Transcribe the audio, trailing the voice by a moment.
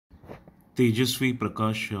Tejasswi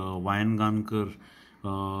Prakash Wayangankar,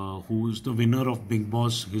 who is the winner of Bigg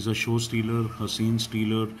Boss. He's a show stealer, a scene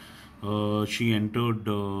stealer. She entered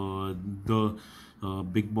the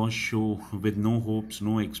Bigg Boss show with no hopes,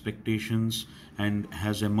 no expectations, and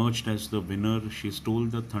has emerged as the winner. She stole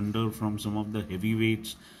the thunder from some of the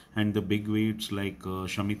heavyweights and the big weights like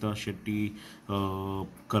Shamita, Shetty,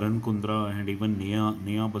 Karan, Kundrra, and even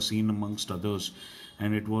Neha Basin, amongst others.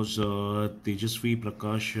 And it was Tejasswi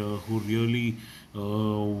Prakash who really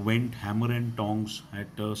went hammer and tongs at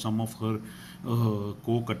some of her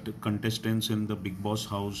co-contestants in the Bigg Boss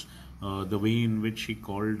house. The way in which she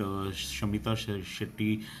called Shamita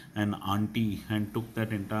Shetty an auntie and took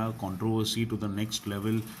that entire controversy to the next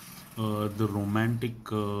level. The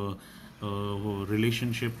romantic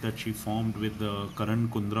relationship that she formed with Karan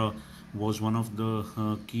Kundrra was one of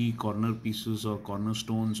the key corner pieces or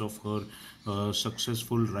cornerstones of her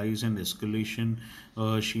successful rise and escalation.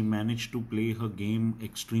 She managed to play her game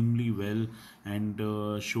extremely well and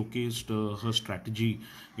showcased her strategy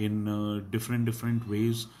in different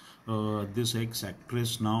ways. This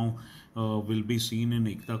ex-actress now will be seen in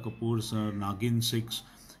Ekta Kapoor's Nagin 6.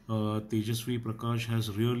 Tejasswi Prakash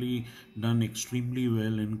has really done extremely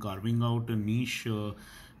well in carving out a niche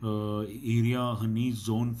area, a niche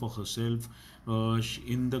zone for herself.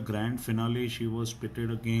 In the grand finale, she was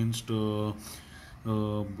pitted against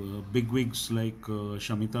bigwigs like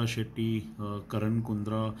Shamita Shetty, Karan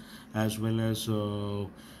Kundrra, as well as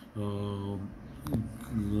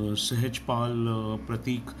Sehajpal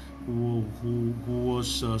Pratik, who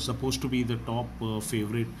was supposed to be the top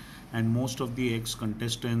favorite, and most of the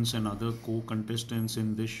ex-contestants and other co-contestants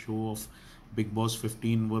in this show of Bigg Boss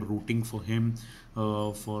 15 were rooting for him,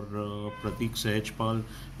 for Pratik Sehajpal,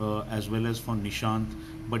 as well as for Nishant.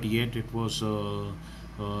 But yet it was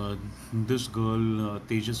this girl,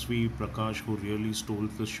 Tejasswi Prakash, who really stole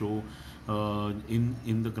the show.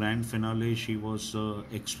 In the grand finale, she was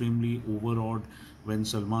extremely overawed when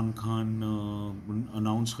Salman Khan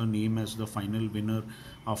announced her name as the final winner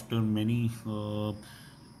after many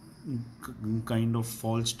kind of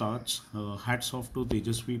false starts. Hats off to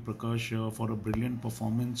Tejasswi Prakash for a brilliant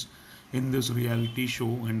performance in this reality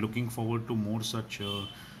show, and looking forward to more such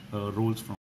roles from